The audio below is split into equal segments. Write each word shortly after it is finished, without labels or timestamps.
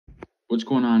What's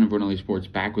going on, everyone? LA Sports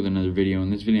back with another video.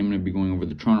 In this video, I'm going to be going over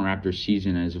the Toronto Raptors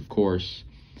season as, of course,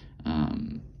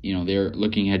 they're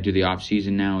looking ahead to the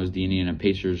offseason now as the Indiana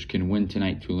Pacers can win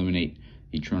tonight to eliminate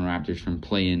the Toronto Raptors from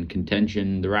play-in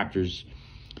contention. The Raptors,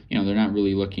 they're not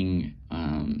really looking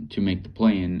to make the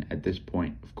play-in at this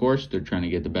point. Of course, they're trying to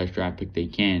get the best draft pick they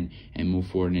can and move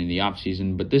forward into the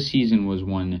offseason. But this season was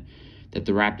one that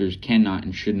the Raptors cannot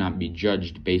and should not be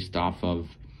judged based off of,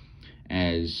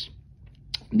 as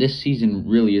this season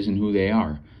really isn't who they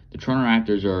are. The Toronto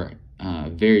Raptors are a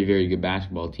very, very good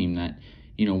basketball team that,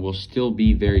 will still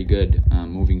be very good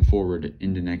moving forward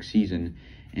into next season.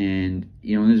 And,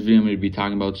 in this video, I'm going to be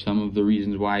talking about some of the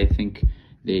reasons why I think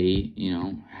they,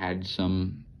 had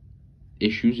some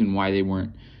issues and why they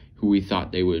weren't who we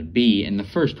thought they would be. And the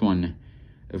first one,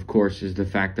 of course, is the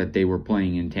fact that they were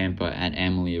playing in Tampa at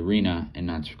Amalie Arena and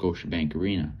not Scotiabank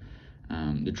Arena.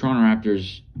 The Toronto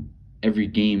Raptors, every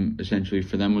game essentially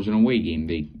for them was an away game.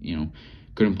 They,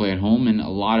 couldn't play at home, and a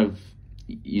lot of,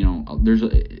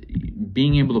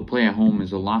 being able to play at home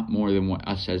is a lot more than what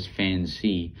us as fans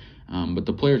see. But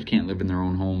the players can't live in their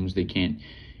own homes. They can't,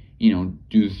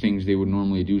 do the things they would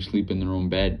normally do, sleep in their own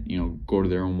bed, go to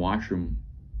their own washroom,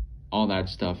 all that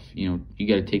stuff. You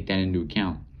got to take that into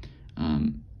account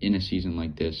in a season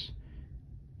like this.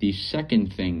 The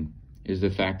second thing is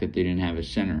the fact that they didn't have a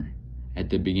center. At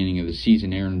the beginning of the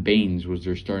season, Aaron Baines was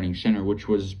their starting center, which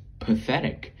was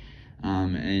pathetic.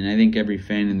 And I think every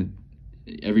Toronto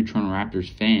Raptors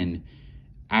fan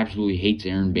absolutely hates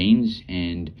Aaron Baines,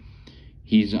 and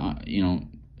he's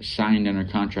signed under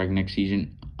contract next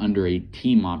season under a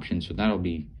team option, so that'll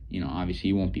be,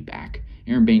 obviously he won't be back.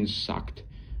 Aaron Baines sucked.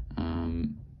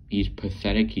 He's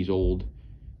pathetic. He's old.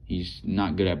 He's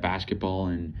not good at basketball,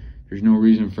 and there's no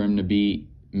reason for him to be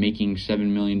making $7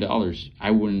 million.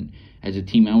 As a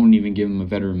team, I wouldn't even give him a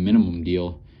veteran minimum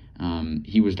deal.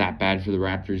 He was that bad for the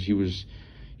Raptors. He was,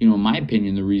 in my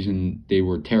opinion, the reason they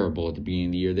were terrible at the beginning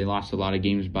of the year. They lost a lot of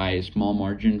games by a small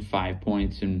margin, 5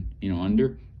 points and,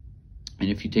 under. And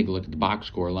if you take a look at the box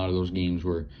score, a lot of those games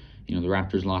were, the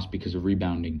Raptors lost because of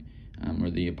rebounding,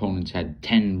 where the opponents had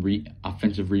 10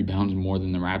 offensive rebounds more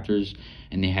than the Raptors,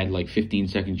 and they had like 15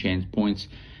 second chance points.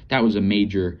 That was a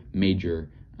major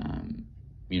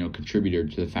contributor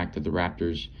to the fact that the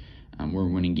Raptors were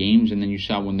winning games. And then you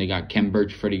saw when they got Kem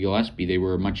Birch, Freddie Gillespie, they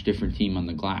were a much different team on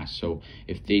the glass. So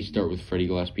if they start with Freddie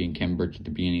Gillespie and Kem Birch at the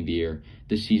beginning of the year,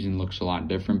 this season looks a lot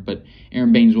different. But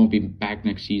Aaron Baines won't be back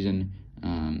next season,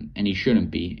 and he shouldn't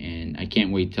be. And I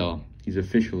can't wait till he's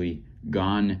officially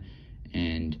gone.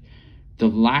 And the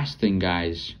last thing,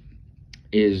 guys,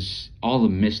 is all the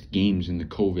missed games in the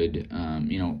COVID,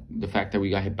 the fact that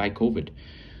we got hit by COVID.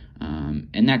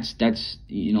 And that's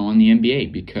on the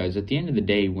NBA, because at the end of the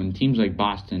day, when teams like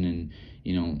Boston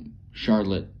and,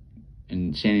 Charlotte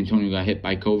and San Antonio got hit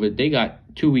by COVID, they got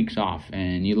 2 weeks off.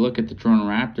 And you look at the Toronto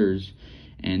Raptors,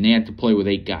 and they had to play with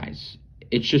 8 guys.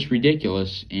 It's just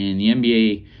ridiculous. And the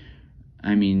NBA,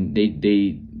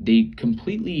 they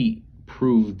completely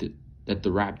proved that the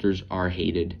Raptors are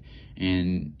hated.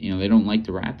 And, they don't like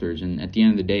the Raptors. And at the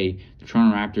end of the day, the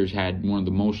Toronto Raptors had one of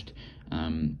the most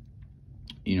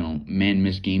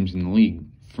man-missed games in the league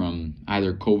from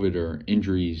either COVID or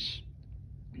injuries,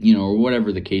 or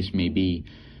whatever the case may be.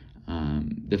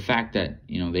 The fact that,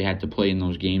 they had to play in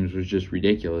those games was just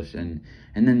ridiculous. And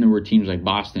then there were teams like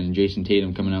Boston and Jason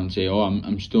Tatum coming out and say, oh,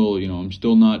 I'm still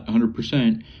not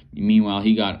 100%. Meanwhile,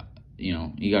 he got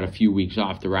a few weeks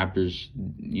off. The Raptors,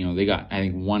 they got, I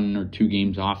think, 1 or 2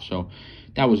 games off. So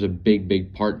that was a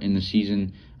big part in the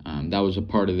season. That was a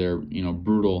part of their,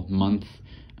 brutal month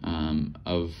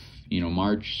of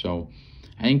March. So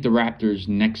I think the Raptors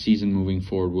next season moving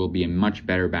forward will be a much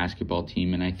better basketball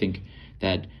team, and I think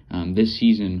that this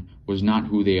season was not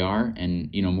who they are,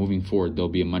 and moving forward they'll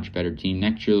be a much better team.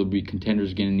 Next year they'll be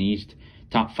contenders again in the East,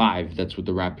 top 5. That's what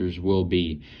the Raptors will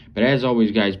be. But as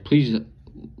always, guys, please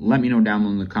let me know down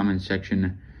below in the comment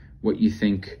section what you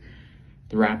think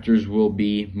the Raptors will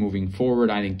be moving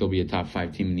forward. I think they'll be a top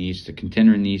 5 team in the East, a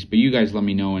contender in the East. But you guys let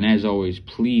me know. And as always,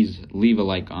 please leave a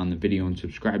like on the video and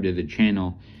subscribe to the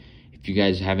channel if you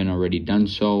guys haven't already done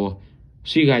so.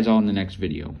 See you guys all in the next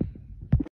video.